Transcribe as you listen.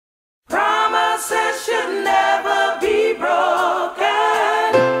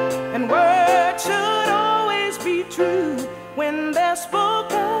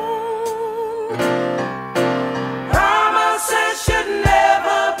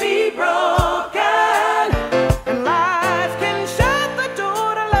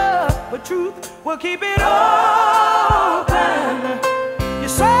keep it open. You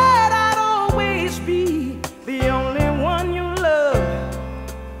said I'd always be the only one you love.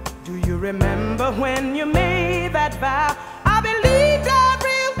 Do you remember when you made that vow? I believed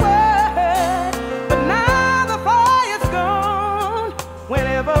every word, but now the fire's gone.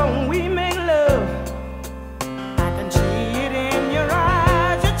 Whenever we make love, I can see it in your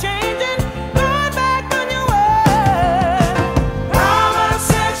eyes. You're changing, going back on your word.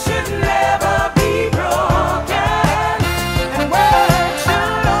 Promises should never be broken, and words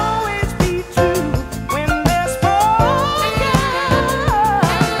should always be true when they're spoken.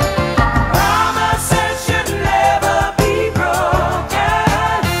 Promises should never be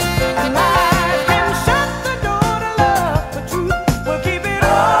broken, and lies can shut the door to love, but truth will keep it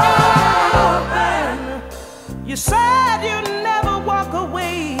open. You said you'd never walk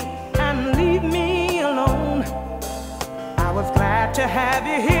away and leave me alone. I was glad to have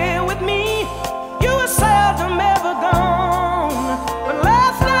you here with me. You were seldom ever gone. But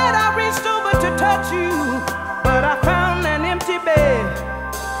last night I reached over to touch you, but I found an empty bed.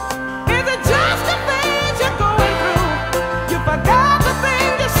 Is it just the things you're going through? You forgot the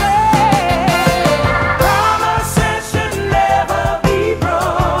things you said. Promises should never be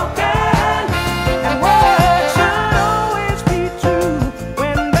broken, and words should always be true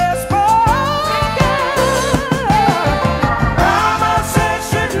when they're spoken. Promises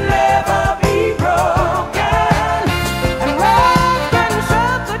should never be broken, and words can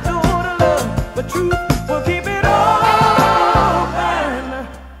shut the door to love, but truth will keep it open.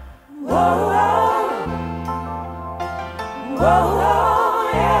 Whoa,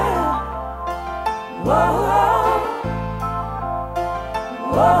 whoa, yeah.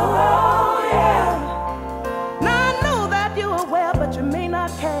 Whoa, yeah. Now I know that you're aware, but you may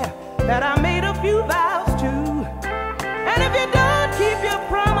not care that I made a few vows too. And if you don't keep your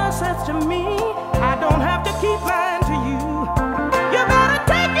promises to me, I don't have to keep lying to you. You better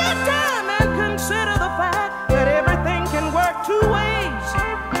take your time and consider the fact that everything can work two ways.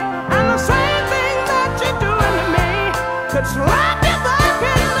 And the same thing that you're doing to me could slap you